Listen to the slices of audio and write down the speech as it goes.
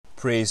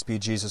Praise be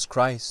Jesus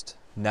Christ,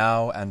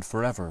 now and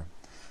forever.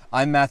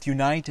 I'm Matthew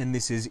Knight, and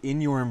this is In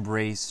Your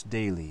Embrace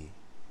Daily.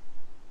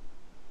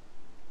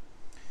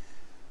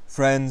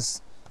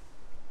 Friends,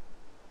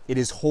 it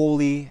is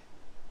Holy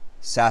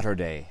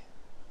Saturday,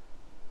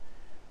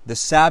 the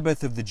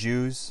Sabbath of the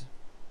Jews,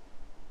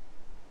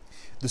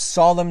 the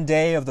solemn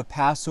day of the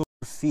Passover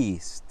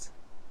feast.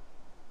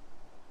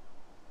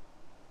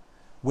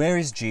 Where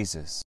is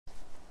Jesus?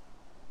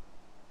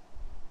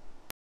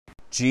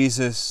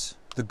 Jesus,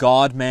 the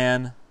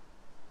God-man,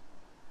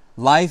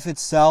 life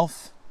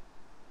itself,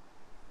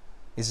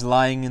 is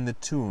lying in the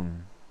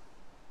tomb,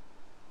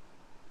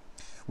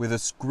 with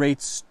a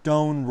great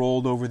stone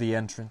rolled over the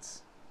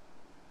entrance,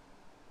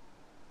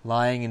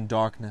 lying in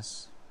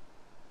darkness.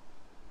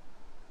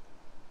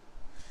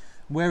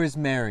 Where is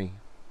Mary?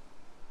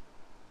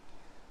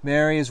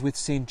 Mary is with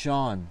St.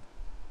 John,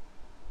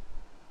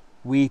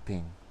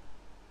 weeping,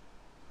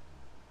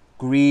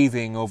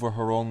 grieving over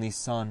her only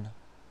son.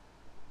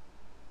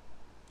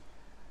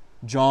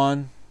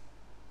 John,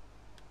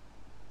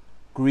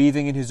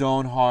 grieving in his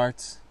own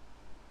heart,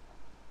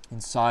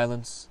 in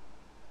silence,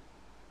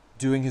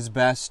 doing his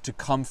best to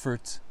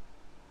comfort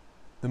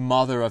the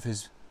mother of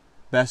his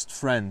best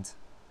friend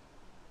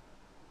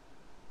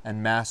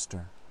and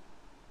master.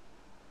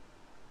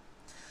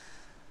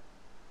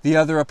 The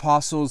other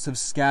apostles have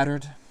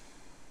scattered,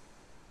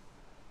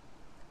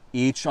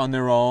 each on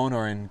their own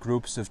or in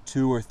groups of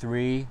 2 or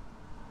 3,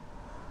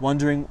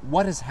 wondering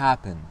what has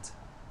happened.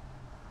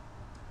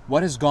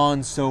 What has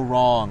gone so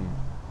wrong?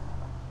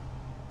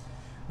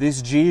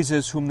 This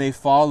Jesus whom they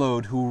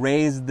followed, who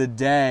raised the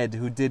dead,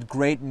 who did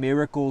great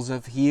miracles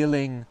of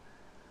healing,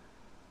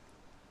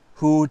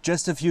 who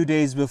just a few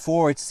days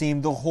before it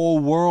seemed the whole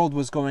world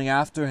was going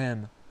after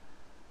him.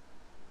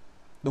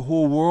 The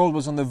whole world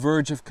was on the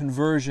verge of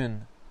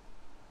conversion.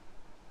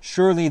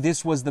 Surely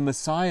this was the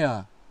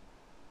Messiah.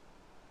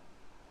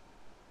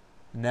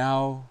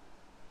 Now,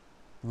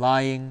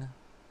 lying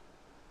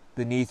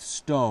beneath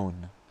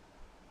stone,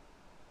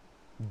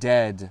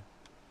 dead,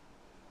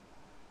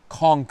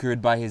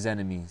 conquered by his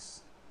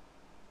enemies.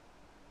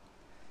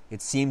 It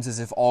seems as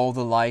if all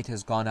the light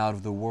has gone out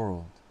of the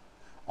world.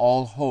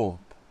 All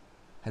hope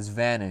has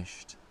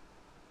vanished.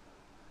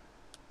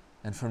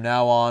 And from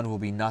now on will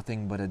be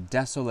nothing but a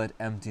desolate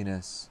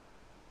emptiness,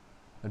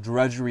 a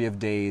drudgery of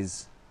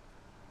days,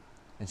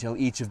 until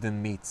each of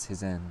them meets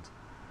his end.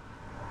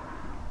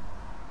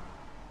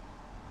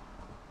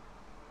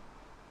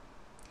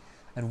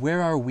 And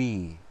where are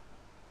we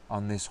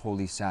on this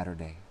Holy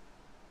Saturday?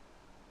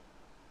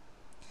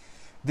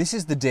 This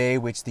is the day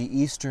which the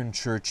Eastern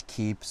Church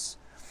keeps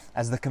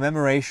as the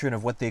commemoration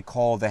of what they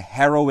call the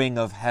harrowing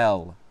of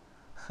hell,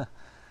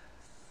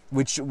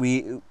 which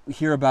we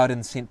hear about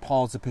in St.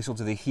 Paul's epistle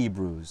to the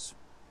Hebrews,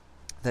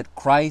 that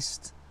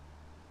Christ,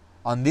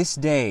 on this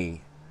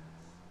day,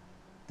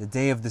 the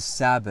day of the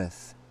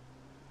Sabbath,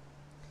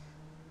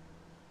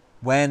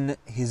 when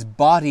his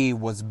body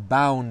was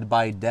bound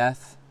by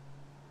death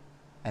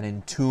and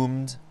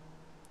entombed,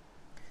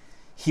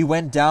 he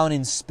went down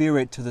in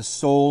spirit to the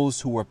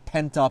souls who were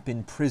pent up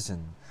in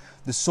prison,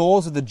 the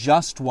souls of the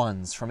just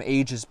ones from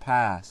ages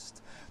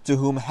past, to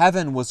whom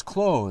heaven was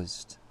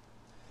closed,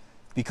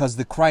 because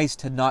the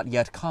Christ had not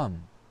yet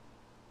come.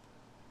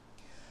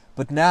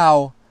 But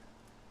now,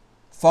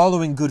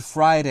 following Good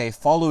Friday,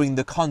 following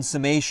the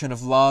consummation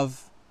of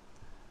love,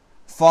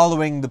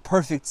 following the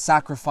perfect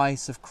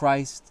sacrifice of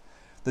Christ,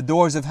 the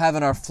doors of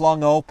heaven are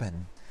flung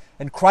open,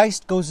 and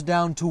Christ goes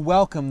down to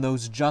welcome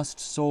those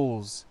just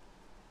souls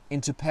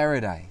into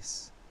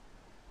paradise,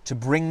 to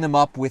bring them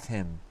up with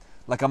him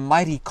like a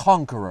mighty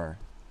conqueror,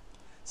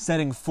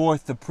 setting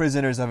forth the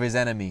prisoners of his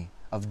enemy,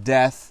 of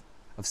death,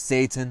 of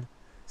Satan,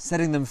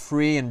 setting them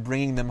free and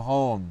bringing them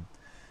home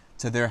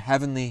to their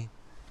heavenly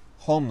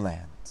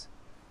homeland,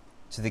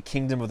 to the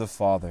kingdom of the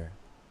Father.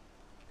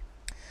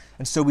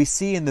 And so we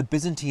see in the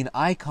Byzantine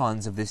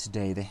icons of this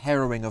day, the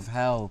harrowing of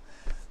hell,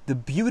 the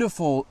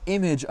beautiful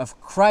image of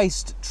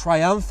Christ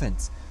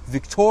triumphant,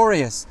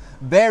 victorious,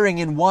 bearing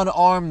in one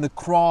arm the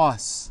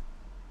cross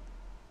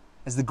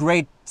as the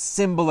great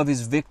symbol of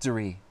his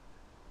victory,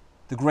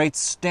 the great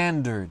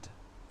standard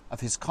of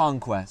his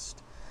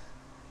conquest,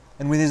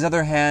 and with his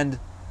other hand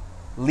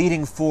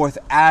leading forth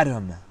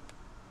Adam,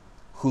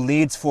 who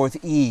leads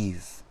forth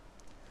Eve,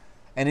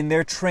 and in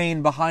their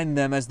train behind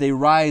them as they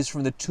rise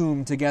from the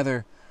tomb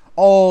together,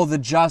 all the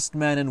just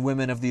men and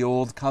women of the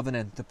Old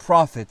Covenant, the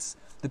prophets,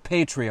 the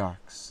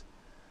patriarchs,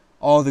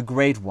 all the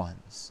great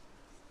ones,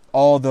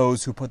 all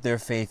those who put their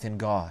faith in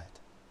God.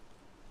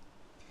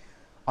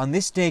 On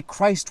this day,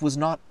 Christ was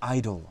not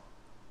idle.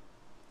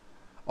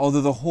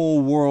 Although the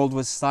whole world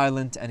was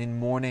silent and in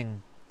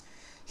mourning,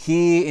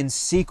 he, in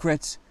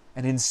secret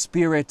and in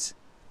spirit,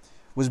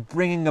 was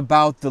bringing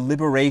about the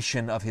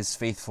liberation of his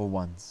faithful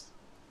ones.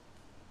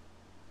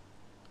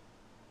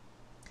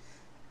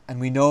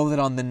 And we know that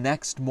on the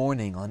next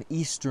morning, on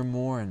Easter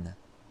morn,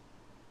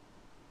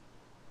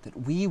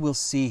 that we will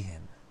see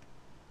him.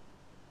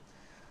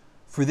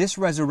 For this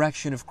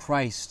resurrection of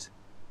Christ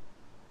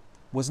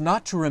was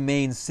not to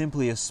remain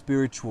simply a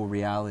spiritual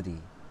reality.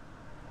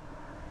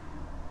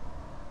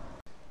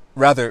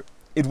 Rather,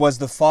 it was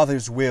the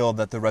Father's will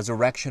that the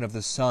resurrection of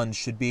the Son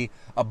should be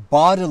a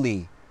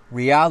bodily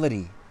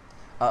reality,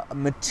 a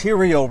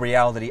material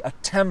reality, a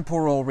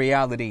temporal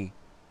reality.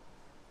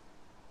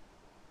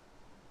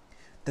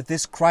 That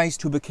this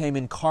Christ who became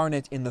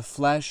incarnate in the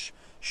flesh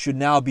should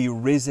now be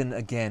risen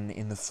again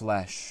in the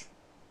flesh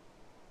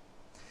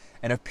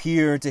and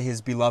appear to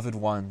his beloved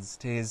ones,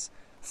 to his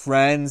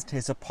friends, to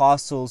his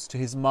apostles, to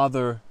his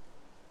mother,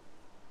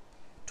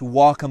 to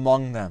walk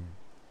among them,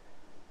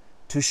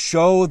 to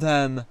show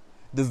them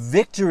the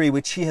victory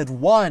which he had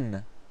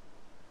won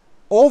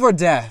over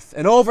death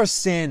and over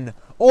sin,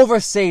 over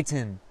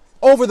Satan,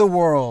 over the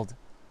world,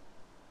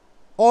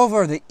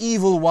 over the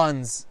evil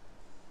ones,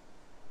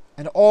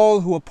 and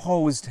all who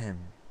opposed him.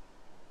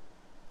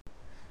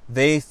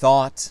 They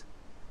thought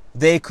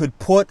they could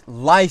put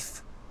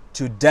life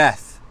to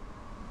death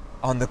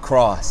on the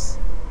cross.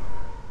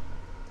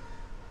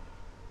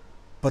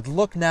 But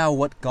look now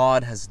what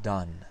God has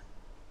done.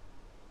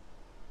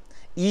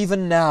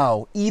 Even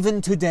now,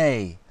 even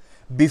today,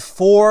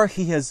 before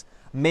he has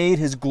made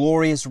his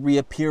glorious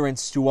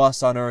reappearance to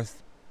us on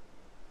earth,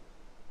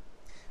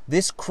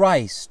 this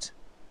Christ,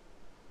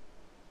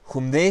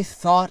 whom they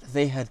thought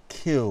they had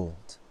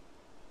killed,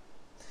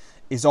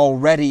 is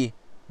already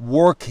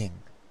working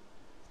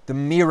the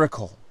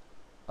miracle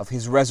of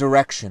his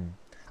resurrection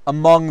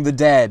among the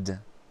dead,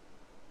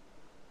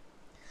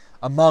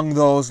 among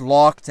those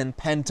locked and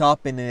pent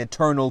up in an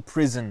eternal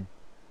prison.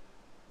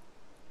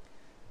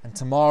 And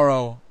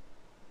tomorrow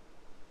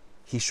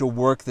he shall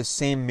work the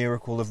same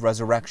miracle of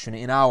resurrection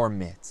in our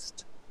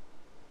midst,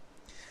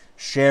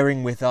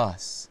 sharing with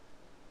us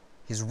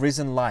his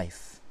risen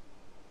life.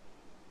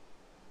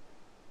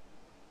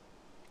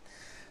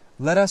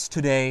 Let us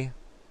today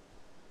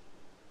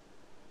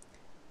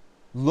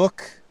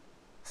look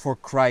for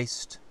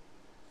Christ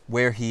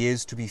where he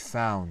is to be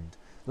found.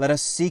 Let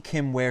us seek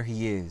him where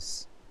he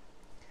is,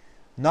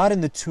 not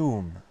in the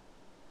tomb,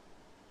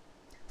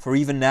 for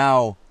even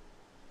now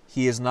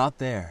he is not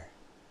there.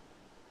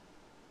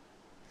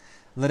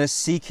 Let us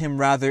seek him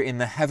rather in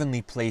the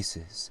heavenly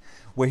places,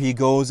 where he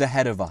goes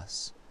ahead of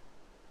us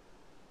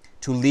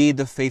to lead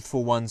the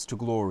faithful ones to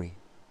glory.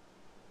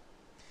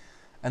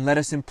 And let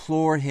us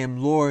implore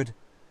him, Lord,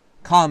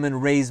 come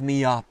and raise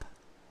me up.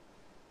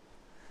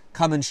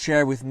 Come and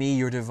share with me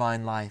your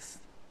divine life.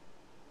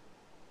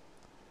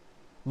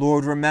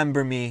 Lord,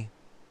 remember me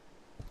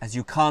as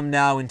you come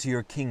now into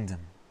your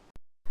kingdom.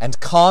 And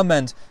come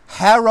and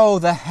harrow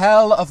the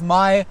hell of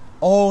my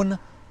own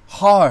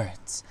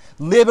heart.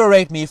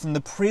 Liberate me from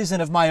the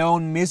prison of my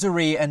own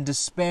misery and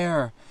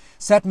despair.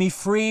 Set me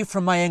free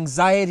from my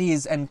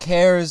anxieties and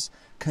cares,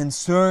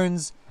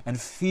 concerns and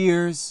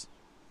fears.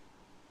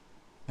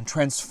 And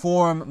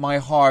transform my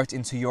heart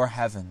into your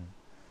heaven,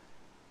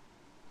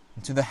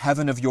 into the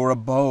heaven of your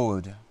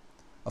abode,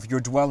 of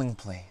your dwelling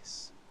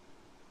place.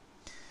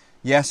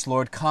 Yes,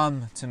 Lord,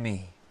 come to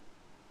me,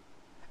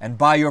 and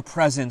by your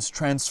presence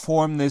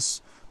transform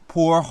this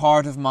poor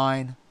heart of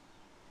mine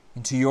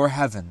into your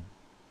heaven,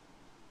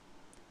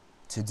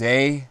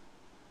 today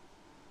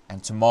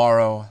and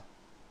tomorrow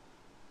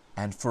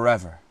and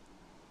forever.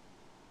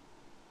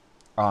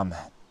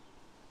 Amen.